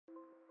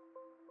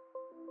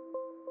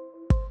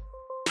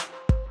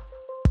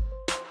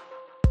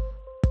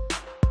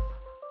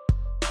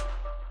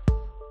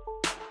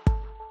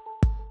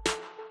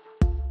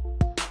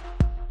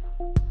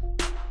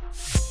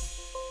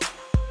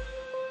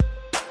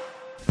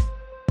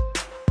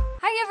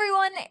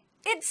everyone,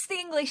 it's the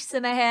English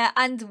Simmer here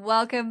and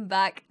welcome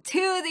back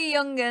to the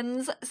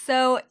young'uns.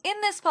 So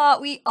in this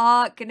part we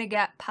are gonna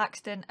get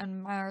Paxton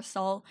and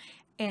Marisol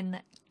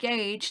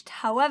engaged.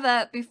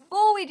 However,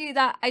 before we do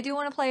that, I do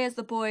want to play as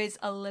the boys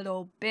a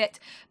little bit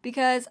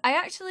because I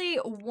actually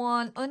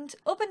want,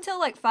 up until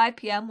like 5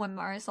 PM when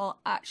Marisol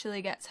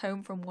actually gets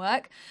home from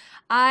work,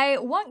 I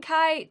want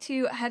Kai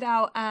to head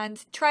out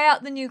and try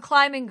out the new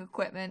climbing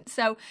equipment.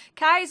 So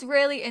Kai's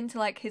really into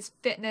like his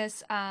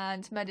fitness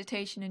and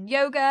meditation and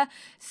yoga.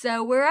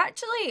 So we're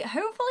actually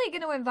hopefully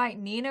going to invite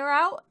Nina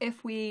out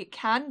if we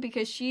can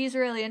because she's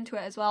really into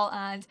it as well.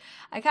 And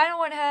I kind of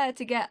want her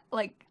to get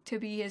like to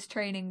be his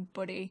training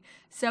buddy.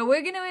 So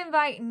we're going to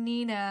invite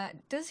Nina.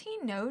 Does he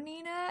know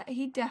Nina?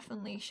 He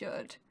definitely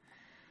should.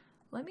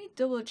 Let me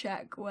double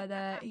check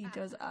whether he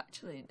does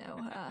actually know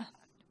her.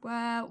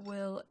 Where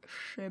will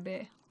she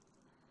be?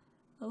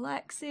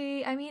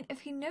 Alexi. I mean,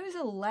 if he knows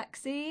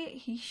Alexi,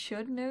 he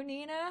should know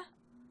Nina.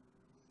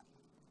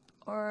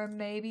 Or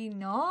maybe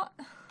not.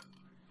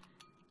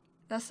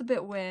 That's a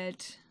bit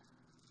weird.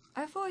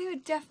 I thought he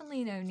would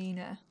definitely know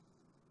Nina.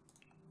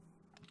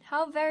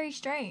 How very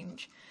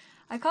strange.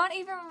 I can't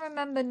even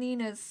remember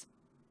Nina's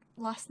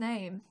last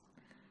name.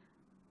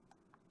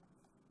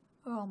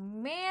 Oh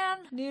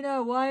man.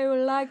 Nina, why are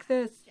you like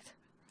this?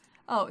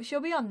 Oh, she'll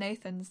be on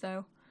Nathan's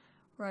though.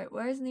 Right,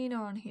 where's Nina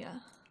on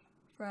here?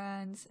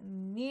 Friends,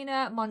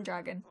 Nina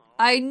Mondragon.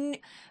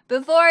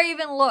 Before I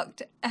even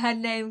looked, her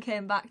name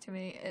came back to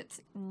me.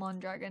 It's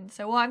Mondragon.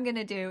 So what I'm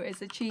gonna do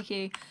is a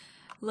cheeky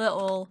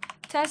little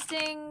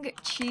testing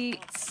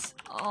cheats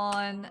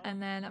on,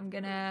 and then I'm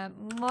gonna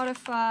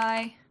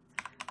modify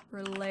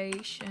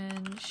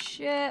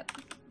relationship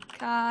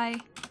Kai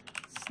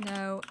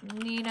Snow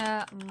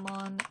Nina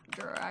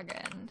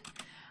Mondragon,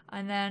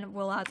 and then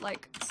we'll add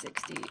like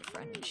 60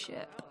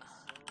 friendship.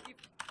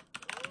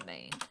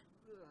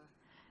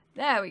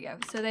 There we go.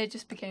 So they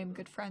just became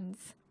good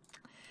friends.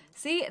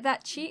 See,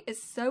 that cheat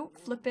is so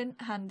flippin'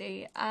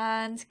 handy.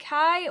 And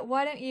Kai,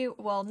 why don't you...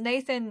 Well,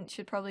 Nathan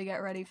should probably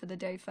get ready for the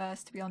day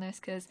first, to be honest,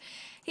 because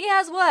he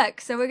has work.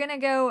 So we're going to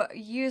go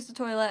use the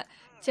toilet,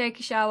 take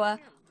a shower,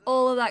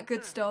 all of that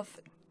good stuff.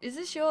 Is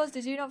this yours?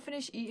 Did you not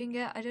finish eating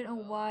it? I don't know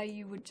why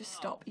you would just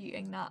stop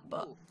eating that,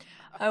 but...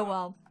 Oh,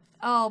 well.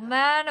 Oh,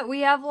 man.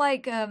 We have,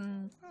 like,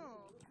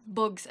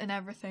 bugs and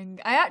everything.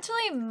 I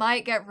actually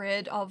might get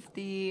rid of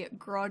the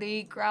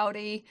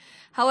grouty,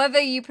 however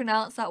you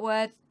pronounce that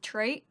word,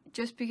 trait,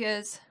 just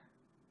because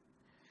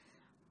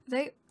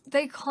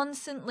they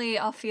constantly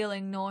are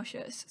feeling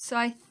nauseous. So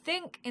I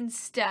think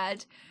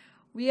instead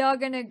we are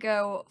gonna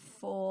go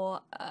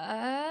for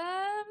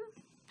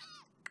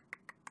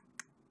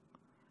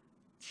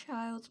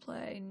child's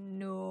play.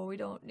 No, we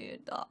don't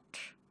need that.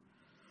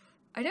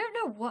 I don't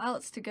know what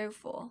else to go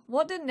for.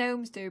 What do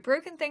gnomes do?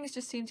 Broken things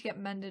just seem to get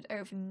mended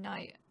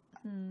overnight.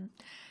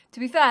 To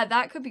be fair,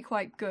 that could be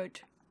quite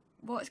good.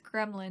 What's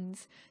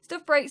gremlins?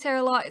 Stuff breaks here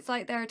a lot. It's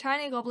like there are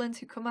tiny goblins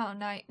who come out at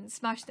night and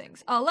smash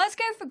things. Oh, let's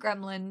go for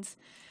gremlins.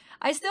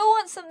 I still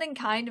want something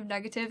kind of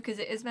negative because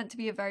it is meant to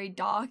be a very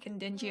dark and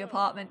dingy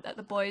apartment that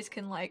the boys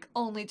can like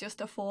only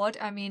just afford.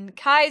 I mean,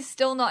 Kai's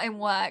still not in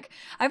work.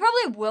 I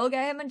probably will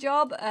get him a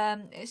job.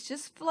 It's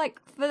just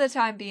for the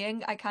time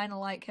being, I kind of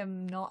like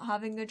him not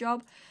having a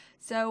job.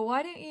 So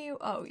why don't you...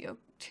 Oh, you're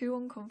too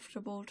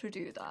uncomfortable to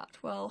do that.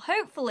 Well,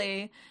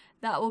 hopefully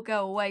that will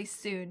go away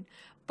soon.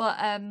 But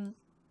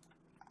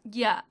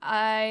yeah,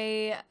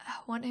 I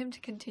want him to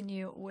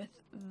continue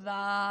with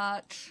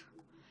that.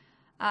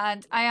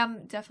 And I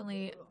am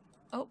definitely...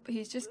 Oh,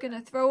 he's just going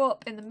to throw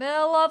up in the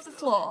middle of the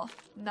floor.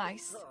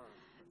 Nice.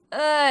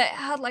 It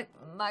had like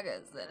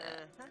maggots in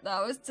it.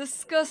 That was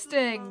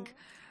disgusting.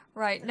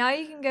 Right, now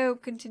you can go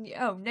continue...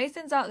 Oh,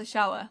 Nathan's out of the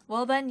shower.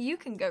 Well, then you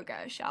can go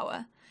get a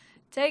shower.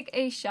 Take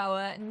a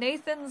shower.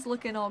 Nathan's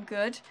looking all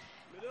good.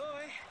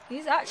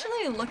 He's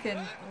actually looking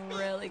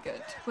really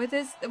good. With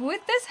this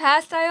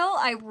hairstyle,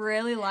 I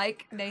really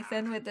like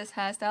Nathan with this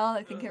hairstyle.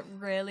 I think it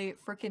really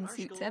freaking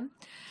suits him.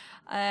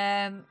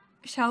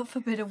 Shout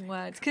forbidden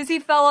words because he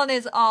fell on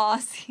his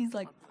ass. He's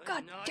like,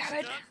 God damn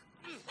it.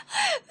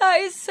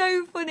 That is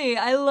so funny.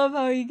 I love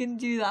how he can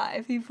do that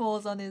if he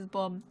falls on his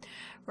bum.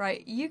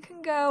 Right, you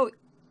can go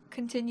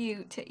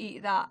continue to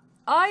eat that.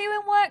 Are you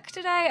in work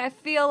today? I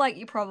feel like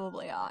you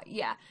probably are.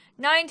 Yeah,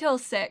 9 till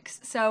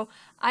 6. So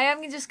I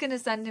am just going to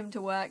send him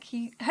to work.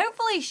 He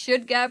hopefully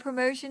should get a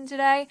promotion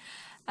today.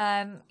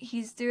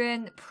 He's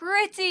doing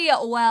pretty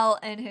well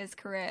in his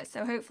career,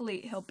 so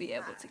hopefully he'll be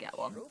able to get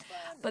one.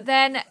 But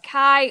then,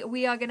 Kai,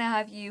 we are going to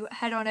have you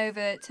head on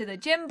over to the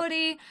gym,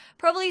 buddy.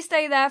 Probably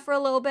stay there for a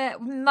little bit.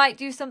 Might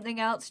do something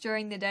else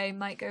during the day.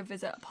 Might go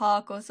visit a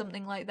park or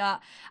something like that.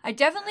 I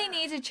definitely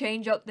need to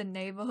change up the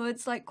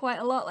neighborhoods, like, quite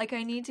a lot. Like,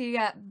 I need to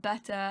get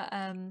better,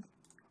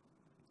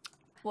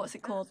 what's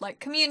it called, like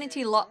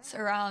community lots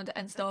around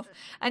and stuff,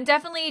 and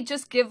definitely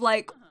just give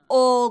like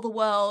all the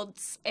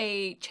worlds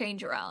a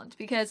change around,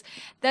 because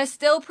they're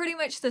still pretty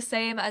much the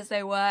same as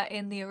they were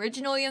in the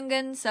original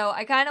Young'un, so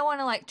I kind of want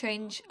to like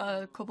change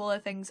a couple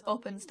of things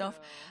up and stuff.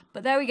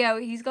 But there we go,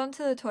 he's gone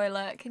to the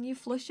toilet. Can you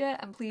flush it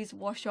and please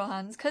wash your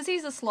hands, because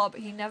he's a slob.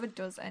 He never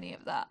does any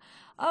of that.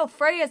 Oh,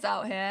 Freya's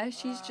out here.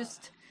 She's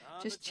just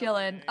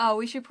chilling. Oh,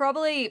 we should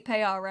probably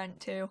pay our rent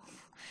too.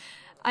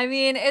 I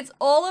mean, it's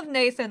all of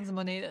Nathan's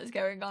money that's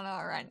going on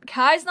our rent.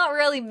 Kai's not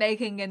really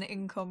making an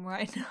income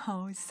right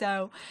now,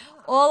 so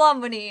all our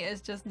money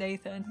is just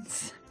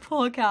Nathan's.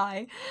 Poor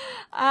Kai.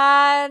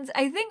 And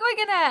I think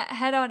we're gonna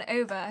head on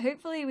over.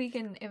 Hopefully we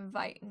can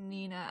invite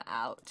Nina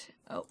out.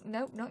 Oh,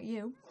 no, not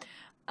you.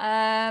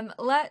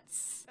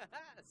 Let's...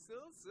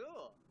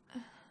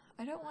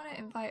 I don't want to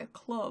invite a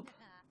club.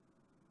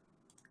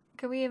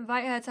 Can we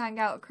invite her to hang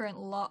out at current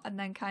lot and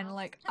then kind of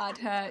like add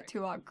her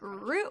to our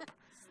group?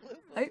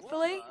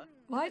 Hopefully.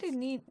 Why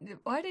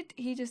did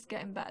he just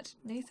get in bed?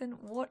 Nathan,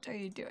 what are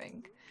you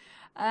doing?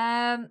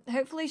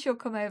 Hopefully she'll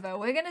come over.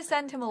 We're gonna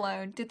send him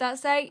alone. Did that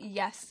say?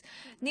 Yes.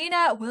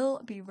 Nina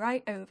will be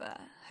right over.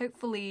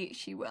 Hopefully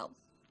she will.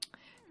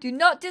 Do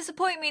not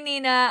disappoint me,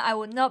 Nina. I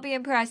will not be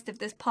impressed if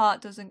this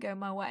part doesn't go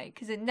my way,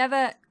 because it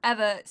never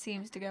ever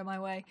seems to go my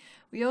way.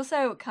 We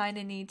also kind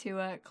of need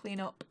to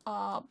clean up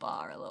our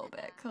bar a little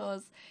bit,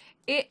 because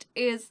it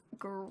is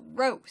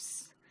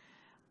gross.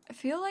 I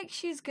feel like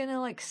she's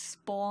gonna like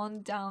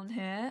spawn down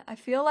here. I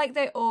feel like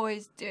they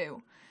always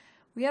do.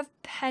 We have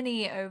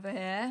Penny over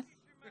here.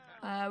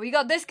 We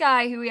got this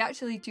guy who we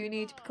actually do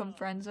need to become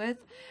friends with.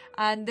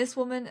 And this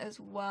woman as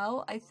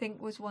well, I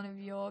think was one of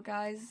your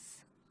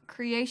guys'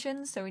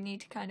 creations. So we need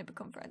to kind of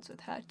become friends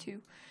with her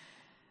too.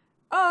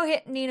 Oh,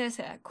 Nina's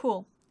here.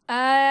 Cool.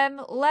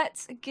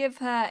 Let's give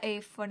her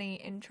a funny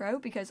intro,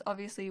 because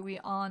obviously we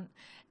aren't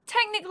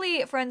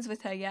technically friends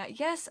with her yet.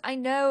 Yes, I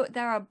know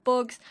there are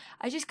bugs.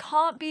 I just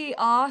can't be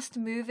arsed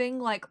moving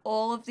like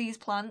all of these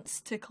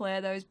plants to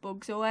clear those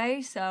bugs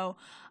away, so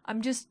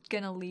I'm just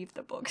gonna leave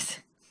the bugs.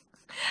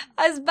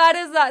 As bad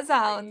as that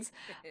sounds.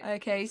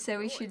 Okay, so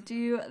we should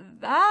do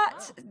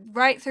that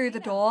right through the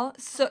door.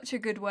 Such a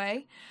good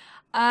way.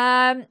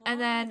 And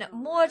then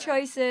more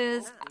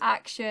choices,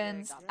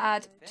 actions,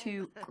 add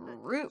to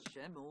group.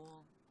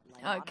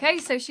 Okay,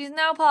 so she's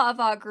now part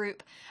of our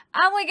group,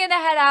 and we're gonna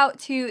head out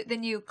to the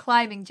new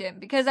climbing gym,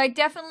 because I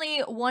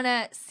definitely want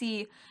to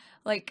see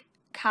like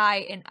Kai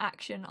in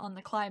action on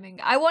the climbing.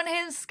 I want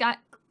his I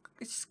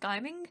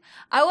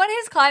want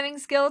his climbing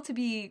skill to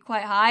be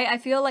quite high. I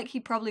feel like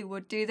he probably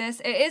would do this.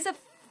 It is a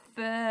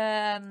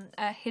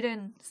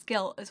hidden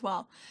skill as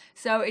well,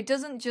 so it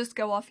doesn't just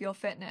go off your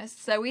fitness.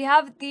 So we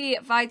have the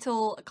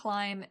Vital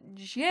Climb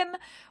Gym,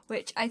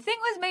 which I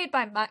think was made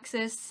by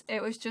Maxis.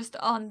 It was just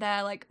on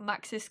their like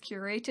Maxis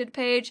curated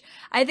page.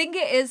 I think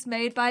it is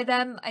made by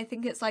them. I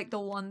think it's like the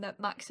one that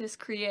Maxis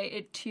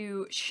created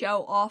to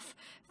show off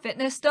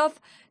fitness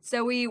stuff.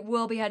 So we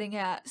will be heading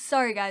here.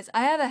 Sorry guys,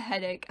 I have a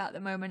headache at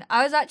the moment.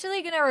 I was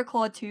actually gonna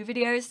record 2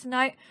 videos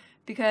tonight,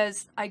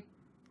 because I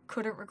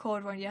couldn't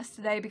record one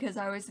yesterday because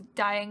I was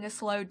dying a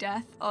slow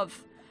death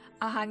of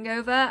a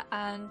hangover,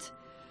 and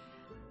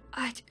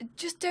I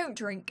just don't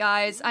drink,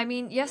 guys. I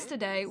mean,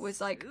 yesterday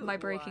was like my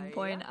breaking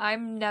point.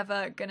 I'm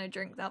never gonna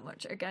drink that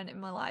much again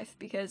in my life,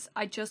 because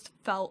I just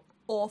felt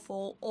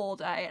awful all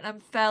day, and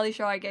I'm fairly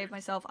sure I gave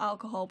myself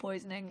alcohol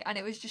poisoning, and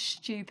it was just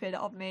stupid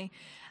of me.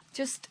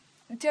 Just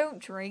don't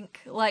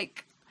drink,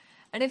 like,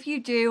 and if you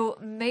do,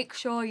 make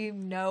sure you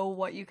know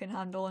what you can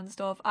handle and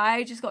stuff.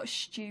 I just got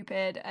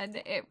stupid, and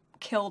it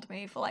killed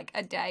me for like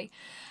a day.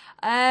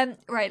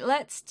 Right,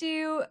 let's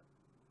do,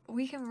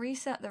 we can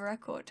reset the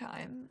record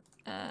time.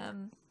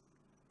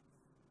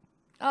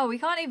 Oh, we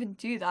can't even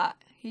do that.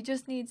 He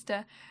just needs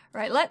to,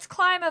 right, let's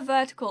climb a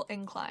vertical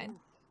incline.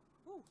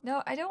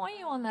 No, I don't want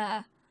you on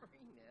there.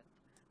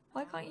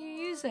 Why can't you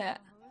use it?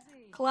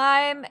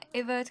 Climb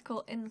a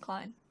vertical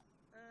incline.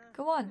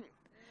 Go on.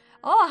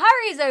 Oh,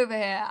 Harry's over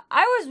here.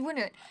 I was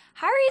wondering.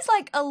 Harry's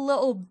like a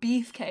little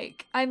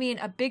beefcake. I mean,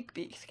 a big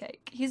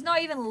beefcake. He's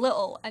not even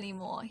little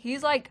anymore.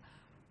 He's like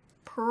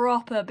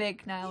proper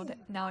big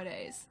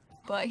nowadays.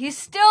 But he's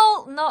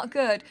still not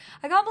good.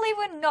 I can't believe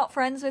we're not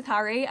friends with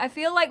Harry. I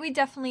feel like we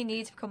definitely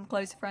need to become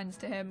closer friends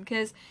to him,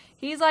 because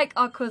he's like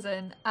our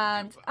cousin,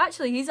 and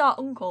actually he's our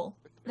uncle.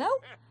 No?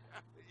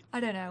 I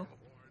don't know.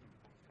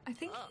 I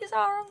think he's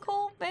our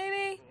uncle,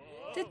 maybe?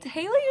 Did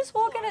Haley just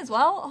walk in as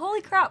well?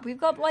 Holy crap, we've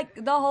got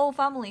like the whole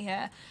family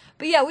here.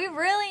 But yeah, we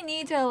really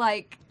need to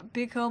like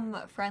become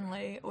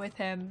friendly with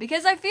him,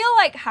 because I feel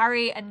like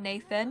Harry and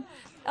Nathan...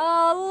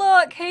 Oh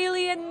look,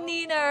 Haley and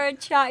Nina are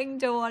chatting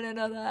to one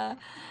another.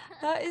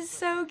 That is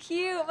so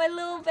cute, my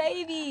little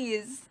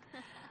babies.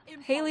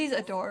 Haley's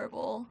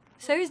adorable.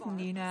 So is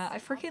Nina. I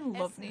freaking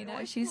love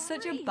Nina. She's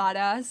such a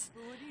badass.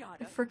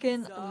 I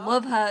freaking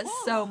love her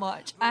so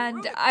much.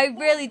 And I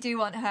really do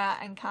want her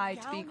and Kai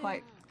to be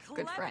quite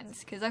good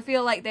friends, because I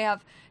feel like they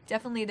have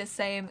definitely the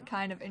same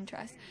kind of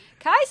interest.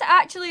 Kai's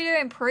actually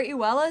doing pretty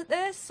well at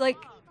this. Like,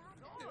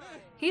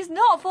 He's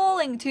not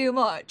falling too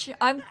much.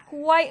 I'm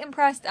quite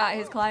impressed at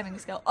his climbing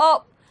skill.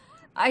 Oh,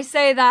 I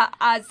say that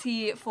as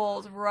he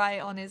falls right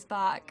on his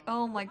back.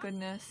 Oh my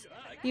goodness.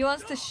 He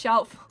wants to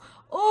shout.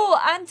 Oh,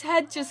 and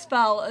Ted just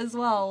fell as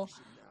well.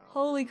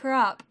 Holy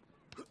crap.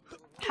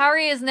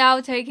 Harry is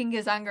now taking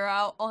his anger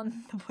out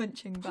on the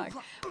punching bag.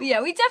 But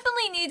yeah, we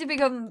definitely need to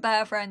become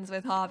better friends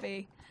with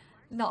Harvey.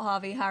 Not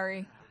Harvey,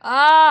 Harry.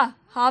 Ah,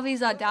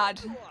 Harvey's our dad.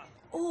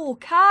 Oh,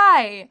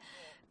 Kai.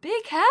 Be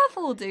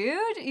careful,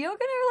 dude. You're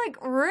gonna, like,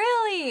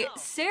 really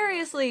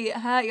seriously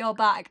hurt your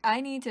back.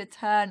 I need to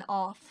turn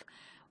off.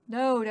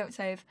 No, don't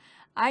save.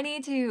 I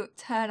need to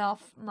turn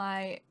off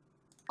my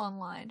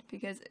online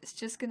because it's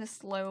just gonna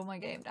slow my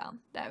game down.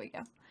 There we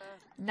go.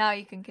 Now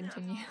you can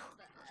continue.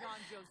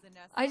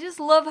 I just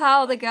love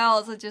how the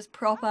girls are just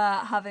proper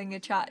having a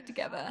chat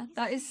together.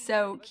 That is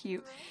so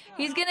cute.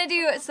 He's gonna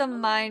do some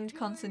mind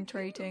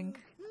concentrating.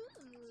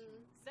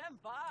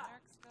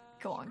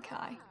 Go on,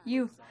 Kai.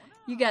 You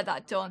get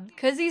that done.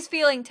 Because he's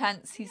feeling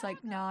tense. He's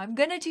like, no, I'm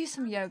gonna do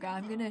some yoga.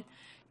 I'm gonna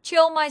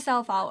chill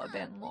myself out a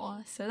bit more.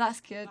 So that's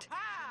good.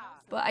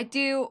 But I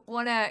do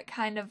want to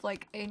kind of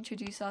like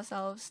introduce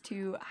ourselves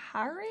to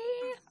Harry.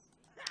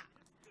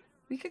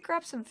 We could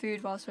grab some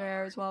food whilst we're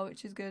here as well,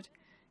 which is good.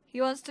 He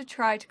wants to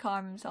try to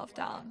calm himself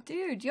down.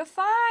 Dude, you're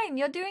fine.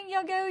 You're doing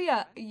your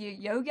yoga.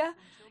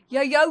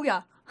 Your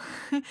yoga.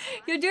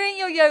 You're doing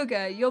your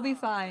yoga. You'll be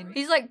fine.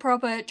 He's like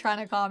proper trying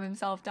to calm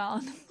himself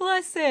down.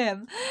 Bless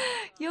him.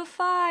 You're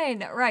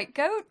fine. Right,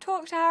 go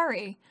talk to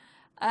Harry.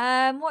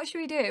 What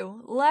should we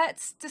do?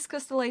 Let's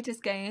discuss the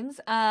latest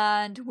games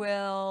and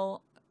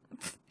we'll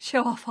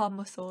show off our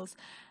muscles.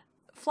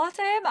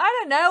 Flatter him? I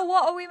don't know.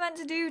 What are we meant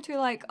to do to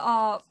like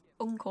our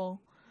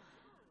uncle?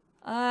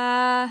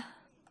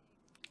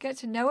 Get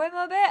to know him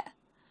a bit.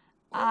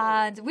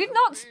 And we've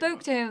not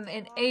spoke to him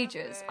in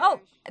ages.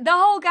 Oh, the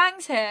whole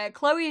gang's here.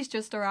 Chloe's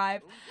just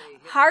arrived.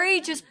 Harry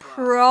just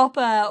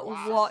proper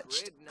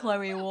watched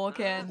Chloe walk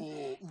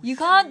in. You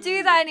can't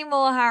do that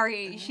anymore,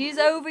 Harry. She's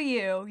over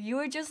you. You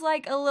were just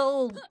like a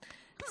little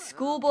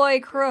schoolboy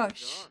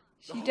crush.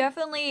 She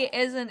definitely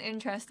isn't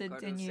interested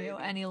in you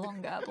any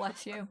longer,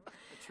 bless you.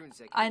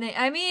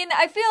 I mean,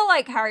 I feel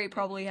like Harry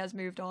probably has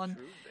moved on.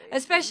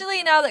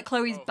 Especially now that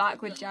Chloe's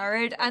back with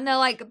Jared and they're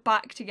like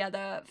back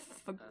together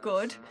for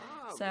good.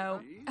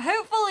 So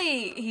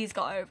hopefully he's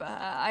got over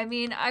her. I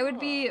mean, I would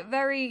be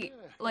very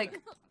like,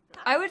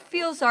 I would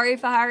feel sorry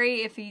for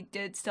Harry if he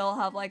did still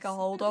have like a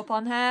hold up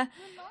on her.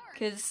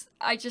 Because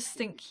I just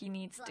think he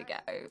needs to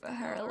get over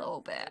her a little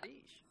bit.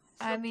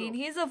 I mean,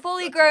 he's a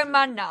fully grown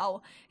man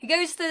now. He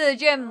goes to the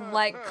gym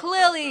like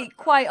clearly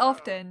quite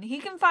often. He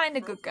can find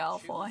a good girl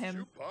for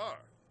him.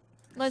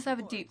 Let's have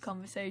a deep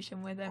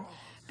conversation with him.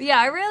 But yeah,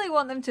 I really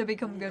want them to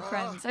become good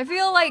friends. I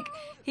feel like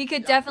he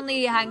could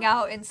definitely hang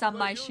out in San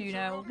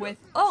Myshuno with...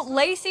 Oh,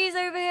 Lacey's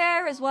over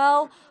here as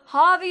well.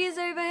 Harvey is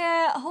over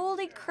here.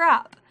 Holy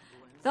crap.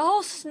 The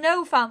whole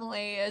Snow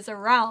family is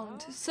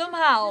around.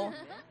 Somehow,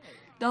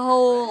 the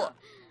whole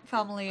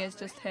family is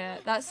just here.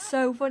 That's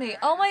so funny.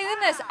 Oh my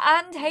goodness,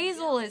 and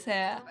Hazel is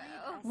here.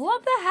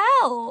 What the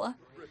hell?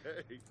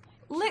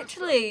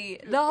 Literally,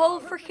 the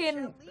whole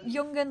freaking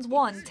Young Guns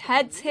one.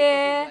 Ted's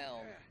here.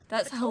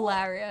 That's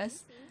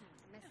hilarious.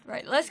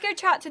 Right, let's go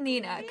chat to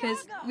Nina,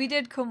 because we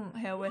did come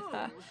here with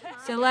her.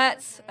 So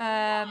let's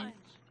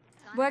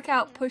work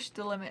out push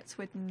the limits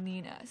with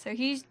Nina. So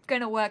he's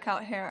going to work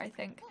out here, I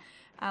think.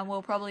 And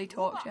we'll probably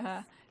talk to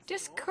her.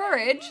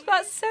 Discourage?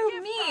 That's so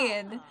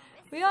mean.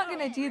 We aren't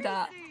going to do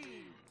that.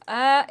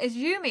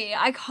 Izumi,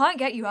 I can't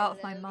get you out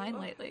of my mind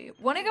lately.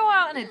 Want to go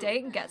out on a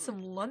date and get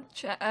some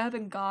lunch at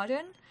Urban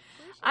Garden?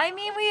 I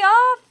mean, we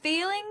are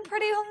feeling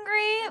pretty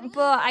hungry,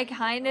 but I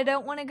kind of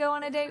don't want to go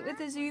on a date with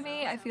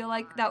Izumi. I feel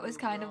like that was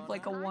kind of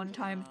like a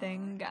one-time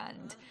thing,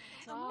 and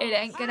it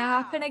ain't gonna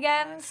happen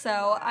again,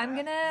 so I'm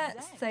gonna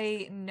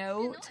say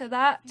no to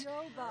that.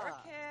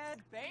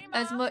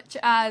 As much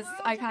as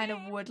I kind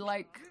of would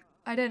like,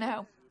 I don't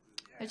know.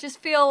 I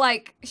just feel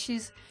like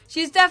she's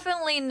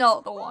definitely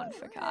not the one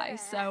for Kai,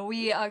 so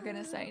we are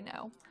gonna say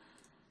no.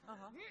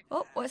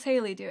 Oh, what's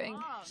Haley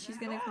doing? She's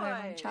gonna come over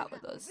and chat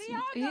with us.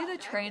 Are you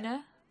the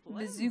trainer?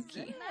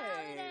 Mizuki.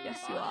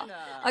 Yes, you are.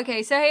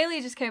 Okay, so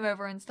Haley just came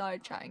over and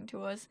started chatting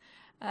to us.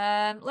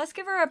 Let's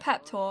give her a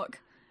pep talk.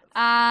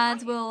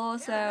 And we'll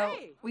also,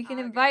 we can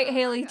invite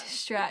Haley to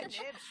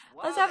stretch.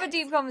 Let's have a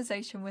deep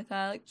conversation with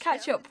her.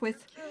 Catch up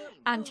with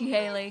Auntie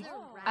Haley,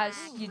 as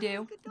you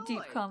do.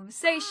 Deep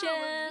conversation.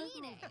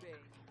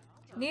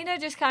 Nina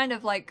just kind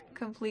of like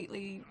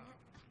completely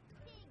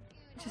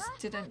just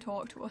didn't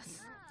talk to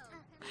us.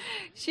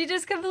 She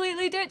just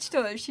completely ditched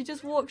us. She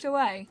just walked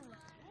away.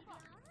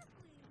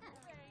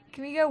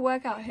 Can we go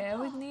work out here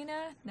with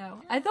Nina?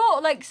 No. I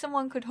thought like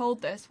someone could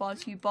hold this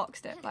whilst you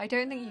boxed it, but I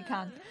don't think you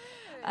can.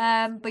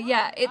 But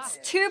yeah, it's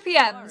 2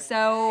 p.m.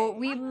 so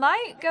we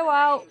might go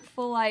out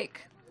for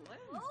like,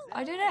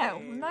 I don't know,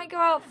 we might go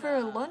out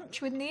for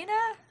lunch with Nina?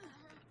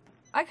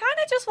 I kind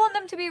of just want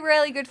them to be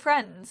really good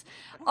friends.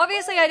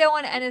 Obviously, I don't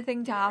want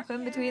anything to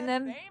happen between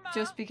them,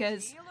 just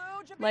because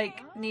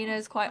like,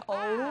 Nina's quite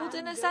old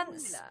in a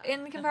sense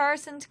in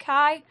comparison to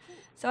Kai.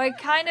 So I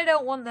kind of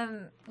don't want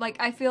them, like,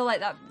 I feel like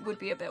that would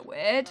be a bit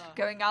weird,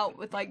 going out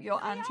with, like,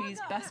 your auntie's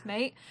best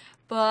mate.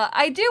 But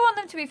I do want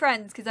them to be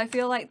friends because I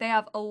feel like they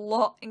have a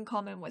lot in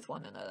common with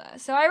one another.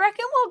 So I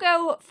reckon we'll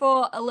go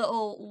for a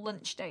little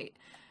lunch date,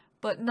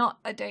 but not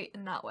a date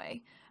in that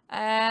way.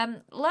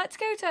 Let's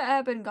go to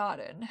Urban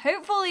Garden.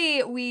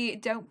 Hopefully we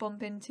don't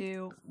bump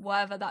into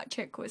whatever that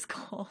chick was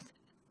called.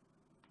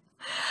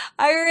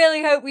 I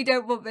really hope we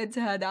don't bump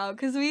into her now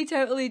because we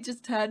totally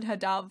just turned her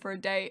down for a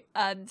date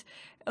and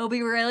it'll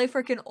be really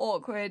freaking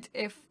awkward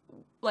if,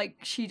 like,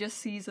 she just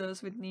sees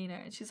us with Nina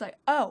and she's like,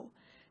 oh,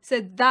 so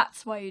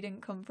that's why you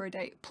didn't come for a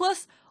date.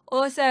 Plus,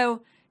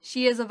 also,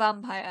 she is a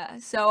vampire,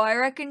 so I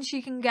reckon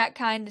she can get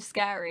kind of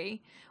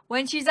scary.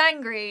 When she's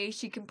angry,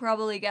 she can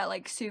probably get,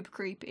 like, super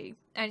creepy.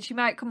 And she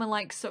might come and,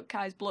 like, suck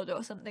Kai's blood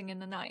or something in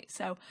the night.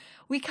 So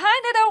we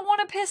kind of don't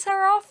want to piss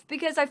her off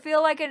because I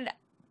feel like an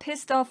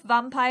pissed off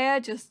vampire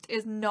just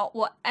is not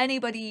what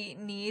anybody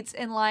needs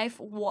in life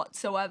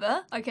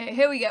whatsoever. Okay,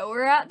 here we go.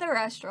 We're at the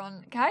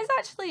restaurant. Kai's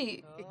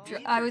actually,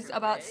 I was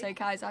about to say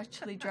Kai's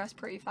actually dressed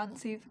pretty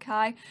fancy for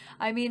Kai.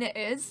 I mean, it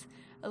is.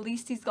 At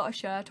least he's got a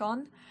shirt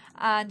on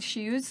and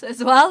shoes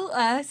as well.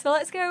 So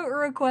let's go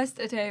request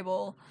a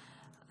table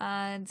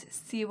and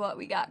see what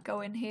we got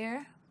going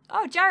here.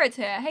 Oh, Jared's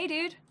here. Hey,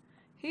 dude.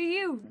 Who are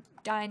you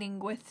dining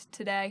with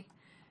today?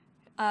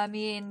 I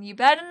mean, you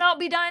better not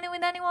be dining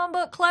with anyone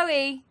but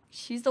Chloe.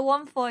 She's the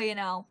one for you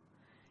now.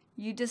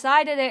 You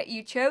decided it.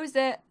 You chose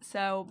it.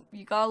 So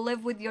you gotta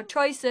live with your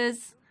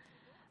choices.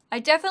 I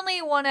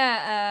definitely want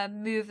to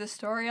move the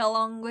story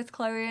along with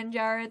Chloe and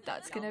Jared.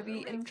 That's going to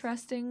be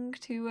interesting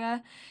to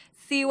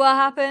see what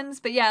happens.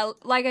 But yeah,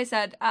 like I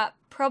said, at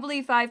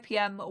probably 5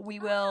 p.m. we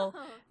will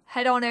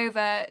head on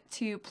over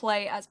to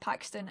play as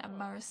Paxton and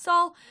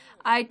Marisol.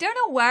 I don't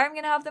know where I'm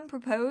going to have them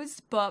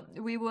propose, but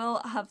we will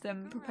have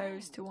them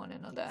propose to one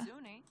another.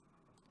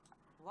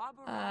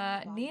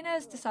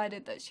 Nina's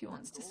decided that she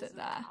wants to sit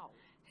there.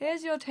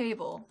 Here's your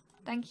table.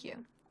 Thank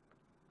you.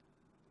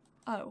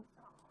 Oh.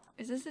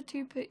 Is this a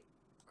two-piece?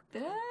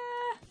 Did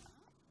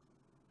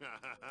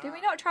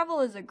we not travel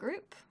as a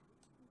group?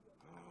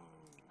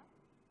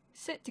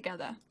 Sit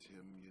together.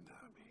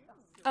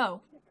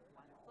 Oh.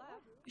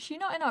 Is she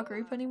not in our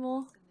group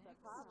anymore?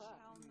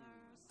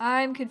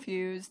 I'm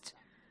confused.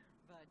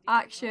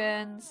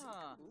 Actions.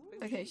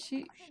 Okay,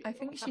 I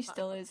think she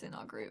still is in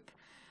our group.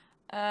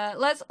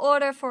 Let's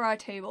order for our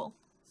table.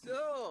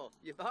 So,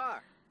 you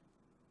are.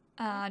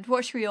 And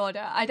what should we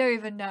order? I don't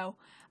even know.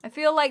 I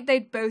feel like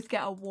they'd both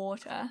get a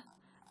water.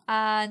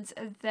 And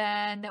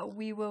then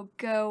we will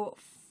go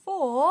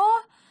for...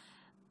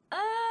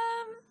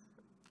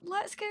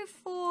 let's go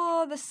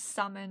for the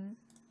salmon.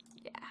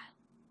 Yeah.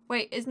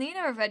 Wait, is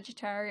Nina a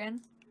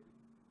vegetarian?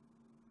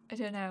 I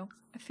don't know.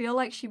 I feel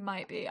like she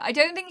might be. I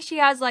don't think she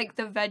has, like,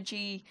 the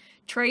veggie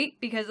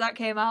trait because that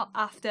came out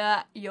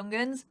after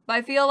Young'uns. But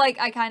I feel like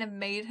I kind of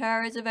made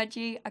her as a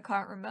veggie. I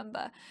can't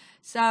remember.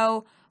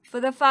 So... for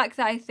the fact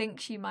that I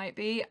think she might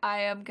be,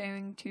 I am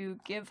going to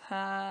give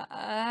her,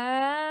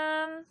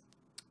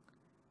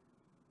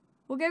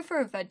 we'll go for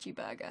a veggie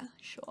burger,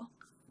 sure.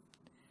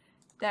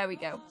 There we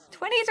go.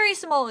 23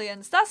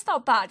 simoleons, that's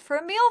not bad. For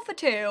a meal for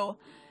two,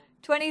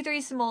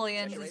 23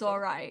 simoleons is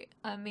alright.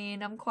 I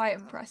mean, I'm quite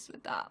impressed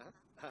with that.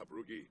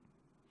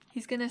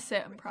 He's gonna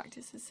sit and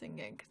practice his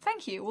singing.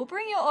 Thank you, we'll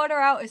bring your order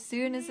out as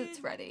soon as it's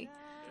ready.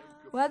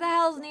 Where the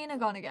hell's Nina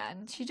gone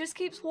again? She just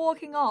keeps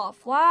walking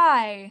off.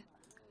 Why?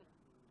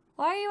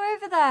 Why are you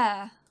over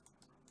there?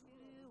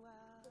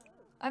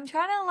 I'm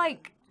trying to,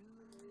 like,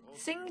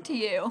 sing to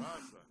you.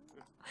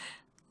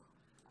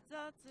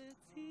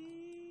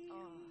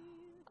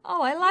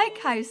 Oh, I like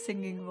Kai's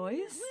singing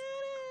voice.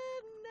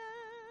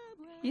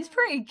 He's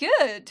pretty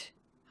good.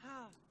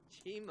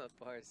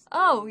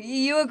 Oh,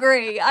 you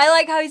agree. I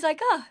like how he's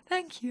like, oh,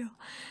 thank you.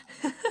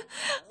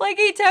 Like,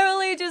 he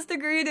totally just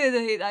agreed with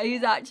me that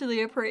he's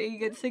actually a pretty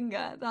good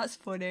singer. That's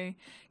funny.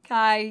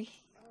 Kai,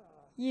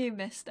 you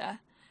mister.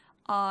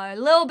 A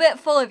little bit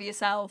full of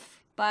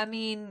yourself, but I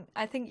mean,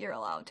 I think you're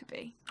allowed to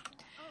be.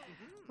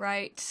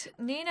 Right,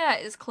 Nina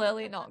is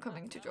clearly not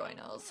coming to join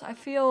us. I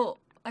feel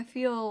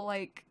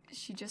like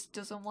she just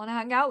doesn't want to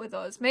hang out with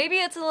us. Maybe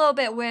it's a little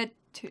bit weird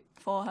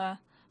for her,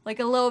 like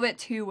a little bit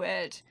too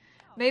weird.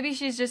 Maybe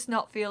she's just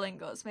not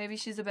feeling us. Maybe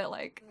she's a bit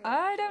like,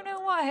 I don't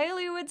know what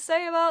Haley would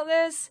say about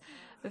this.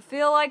 I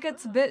feel like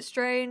it's a bit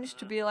strange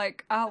to be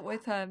like out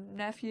with her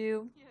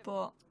nephew,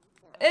 but...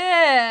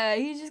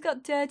 he just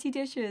got dirty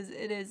dishes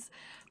in his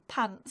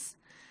pants.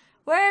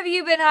 Where have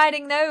you been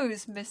hiding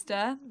those,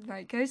 mister?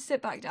 Right, go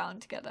sit back down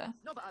together.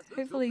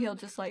 Hopefully he'll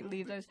just, like,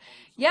 leave those.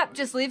 Yep,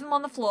 just leave them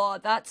on the floor.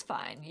 That's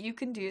fine. You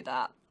can do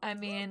that. I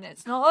mean,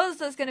 it's not us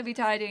that's going to be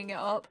tidying it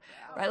up.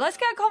 Right, let's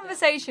get a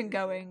conversation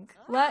going.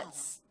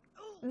 Let's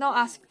not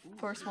ask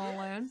for a small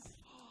loan.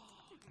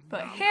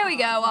 But here we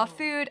go. Our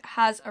food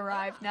has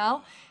arrived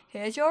now.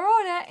 Here's your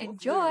order.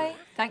 Enjoy.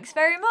 Thanks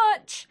very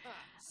much.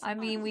 I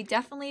mean, we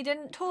definitely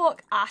didn't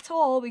talk at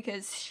all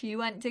because she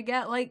went to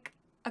get, like,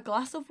 a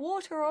glass of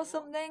water or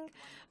something.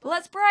 But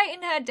let's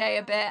brighten her day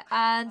a bit,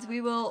 and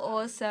we will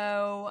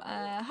also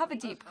have a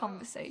deep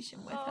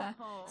conversation with her.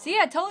 See,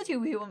 I told you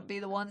we wouldn't be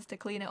the ones to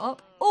clean it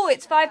up. Oh,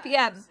 it's 5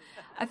 p.m.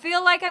 I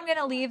feel like I'm going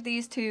to leave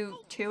these two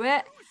to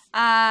it.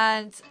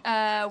 And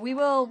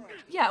we'll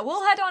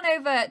head on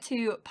over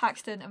to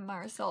Paxton and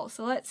Marisol.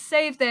 So let's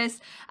save this,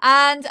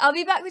 and I'll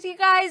be back with you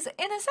guys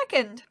in a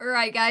second.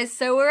 Alright guys,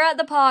 so we're at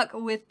the park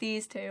with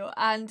these two,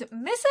 and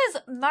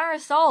Mrs.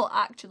 Marisol,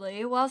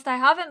 actually, whilst I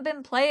haven't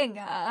been playing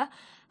her,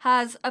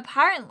 has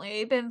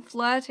apparently been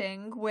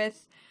flirting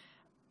with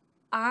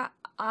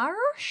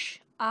Arush?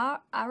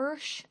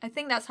 Arush? I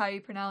think that's how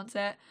you pronounce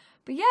it.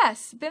 But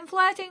yes, been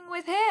flirting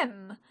with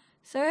him.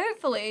 So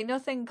hopefully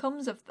nothing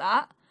comes of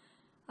that.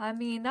 I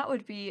mean, that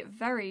would be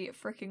very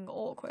freaking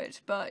awkward,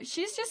 but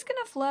she's just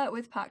gonna flirt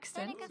with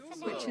Paxton,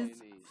 which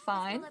is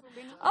fine.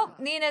 Oh,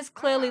 Nina's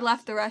clearly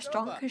left the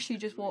restaurant because she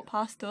just walked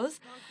past us.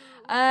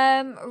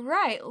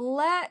 Right,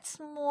 let's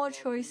more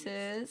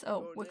choices.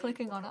 Oh, we're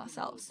clicking on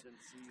ourselves.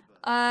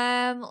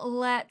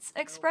 Let's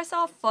express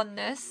our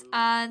fondness,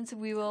 and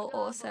we will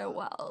also,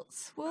 what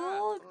else?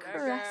 We'll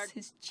caress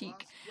his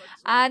cheek.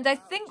 And I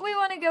think we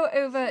want to go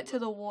over to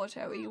the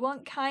water. We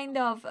want kind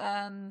of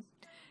a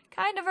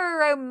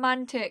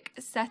romantic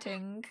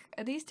setting.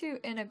 Are these two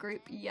in a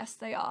group? Yes,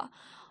 they are.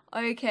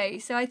 Okay,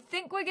 so I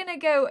think we're gonna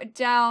go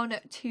down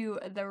to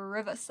the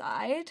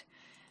riverside.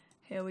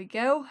 Here we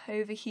go,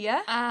 over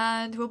here.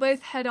 And we'll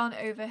both head on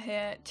over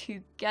here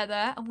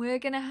together, and we're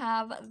gonna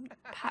have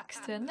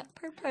Paxton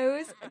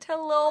propose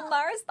to little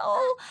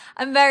Marisol.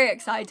 I'm very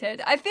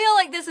excited. I feel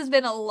like this has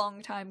been a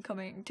long time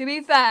coming. To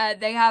be fair,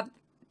 they have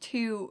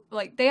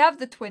they have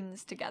the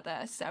twins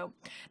together, so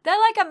they're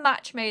like a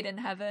match made in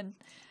heaven.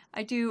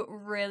 I do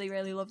really,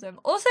 really love them.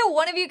 Also,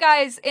 one of you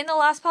guys, in the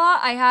last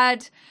part, I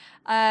had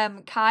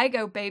Kai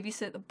go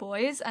babysit the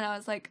boys, and I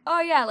was like,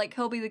 oh yeah, like,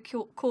 he'll be the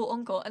cool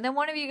uncle. And then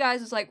one of you guys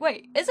was like,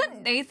 wait,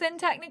 isn't Nathan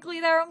technically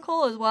their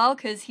uncle as well?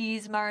 Because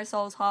he's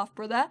Marisol's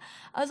half-brother.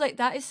 I was like,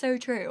 that is so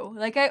true.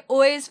 Like, I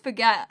always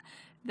forget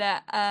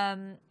that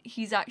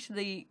he's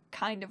actually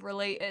kind of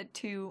related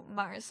to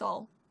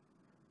Marisol.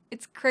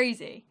 It's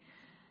crazy.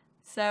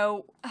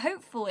 So,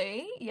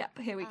 hopefully, yep,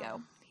 here we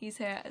go. He's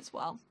here as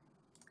well.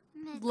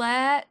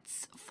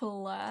 Let's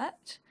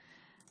flirt,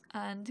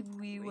 and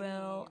we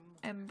will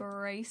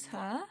embrace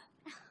her,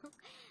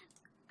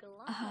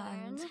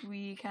 and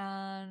we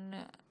can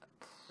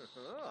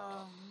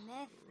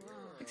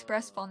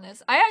express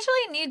fondness. I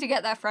actually need to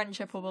get their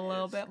friendship up a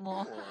little bit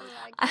more.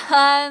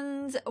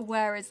 And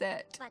where is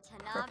it?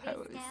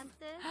 Propose.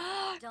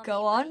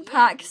 Go on,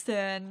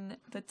 Paxton.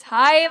 The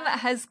time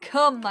has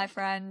come, my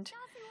friend.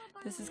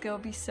 This is gonna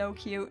be so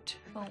cute.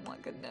 Oh my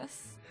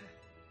goodness.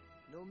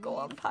 Go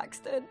on,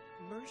 Paxton.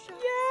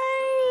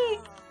 Yay!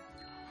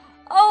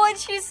 Oh, and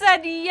she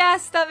said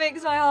yes. That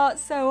makes my heart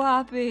so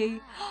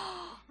happy.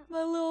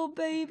 My little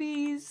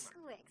babies.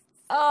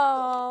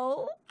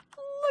 Oh,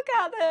 look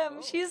at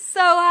them. She's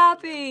so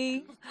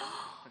happy.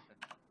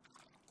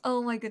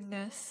 Oh my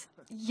goodness.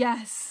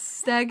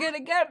 Yes, they're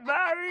gonna get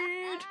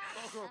married.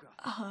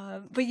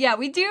 But yeah,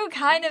 we do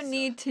kind of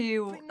need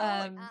to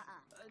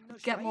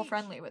get more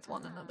friendly with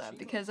one another,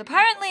 because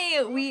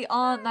apparently we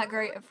aren't that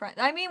great of friends.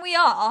 I mean, we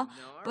are,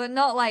 but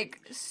not like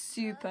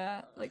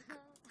super like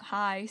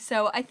high.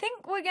 So I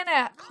think we're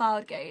gonna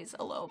cloud gaze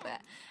a little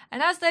bit,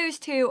 and as those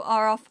two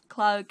are off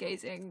cloud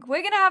gazing,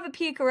 we're gonna have a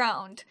peek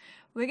around.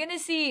 We're gonna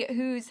see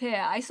who's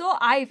here. I saw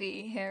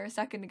Ivy here a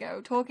second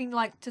ago talking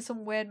like to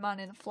some weird man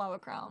in a flower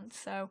crown,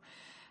 so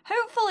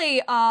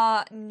hopefully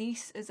our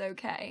niece is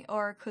okay,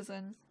 or our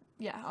cousin.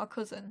 Yeah, our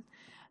cousin.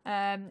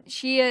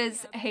 She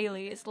is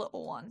Haley's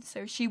little one,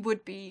 so she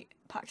would be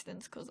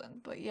Paxton's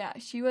cousin. But yeah,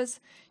 she's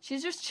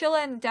just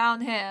chilling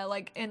down here,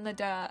 like in the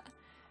dirt,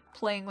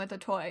 playing with a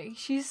toy.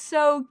 She's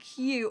so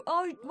cute.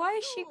 Oh, why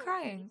is she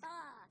crying?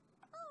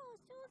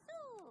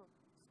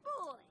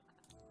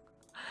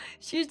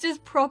 She's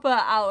just proper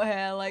out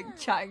here, like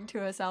chatting to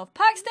herself.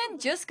 Paxton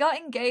just got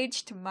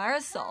engaged to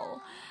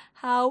Marisol.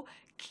 How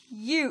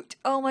cute.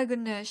 Oh my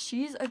goodness,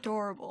 she's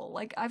adorable.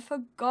 Like, I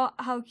forgot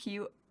how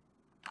cute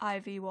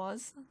Ivy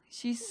was.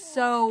 She's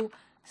so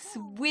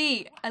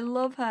sweet. I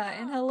love her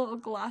in her little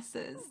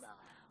glasses.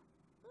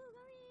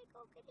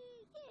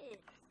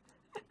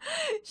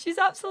 She's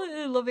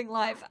absolutely loving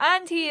life,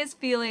 and he is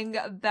feeling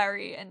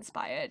very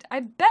inspired.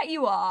 I bet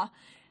you are.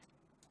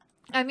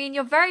 I mean,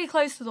 you're very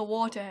close to the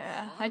water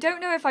here. I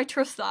don't know if I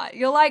trust that.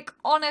 You're like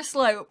on a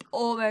slope,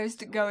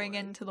 almost going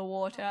into the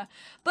water.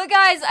 But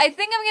guys, I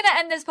think I'm going to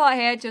end this part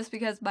here just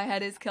because my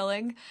head is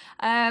killing.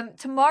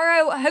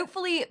 Tomorrow,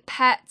 hopefully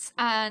Pets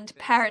and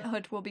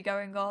Parenthood will be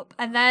going up.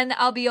 And then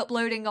I'll be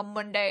uploading on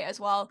Monday as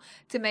well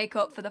to make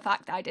up for the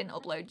fact that I didn't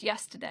upload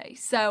yesterday.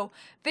 So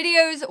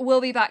videos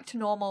will be back to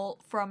normal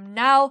from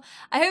now.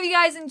 I hope you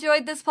guys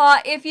enjoyed this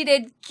part. If you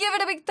did, give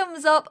it a big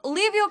thumbs up.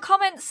 Leave your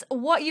comments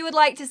what you would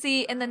like to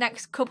see in the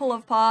next couple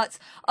of parts.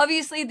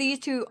 Obviously these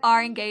two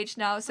are engaged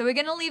now, so we're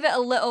gonna leave it a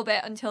little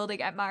bit until they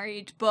get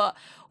married, but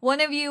one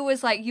of you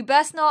was like, you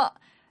best not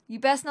You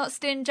best not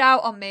stinge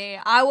out on me.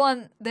 I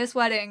want this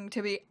wedding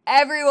to be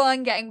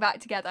everyone getting back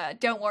together.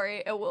 Don't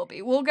worry, it will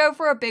be. We'll go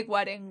for a big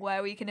wedding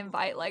where we can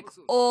invite like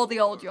all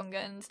the old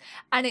young'uns.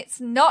 And it's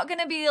not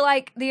going to be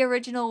like the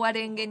original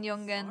wedding in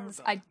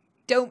Young'uns. I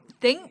don't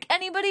think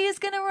anybody is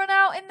going to run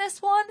out in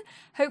this one.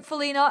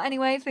 Hopefully not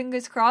anyway,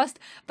 fingers crossed.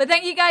 But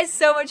thank you guys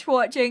so much for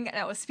watching, and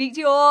I will speak to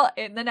you all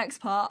in the next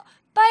part.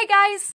 Bye guys!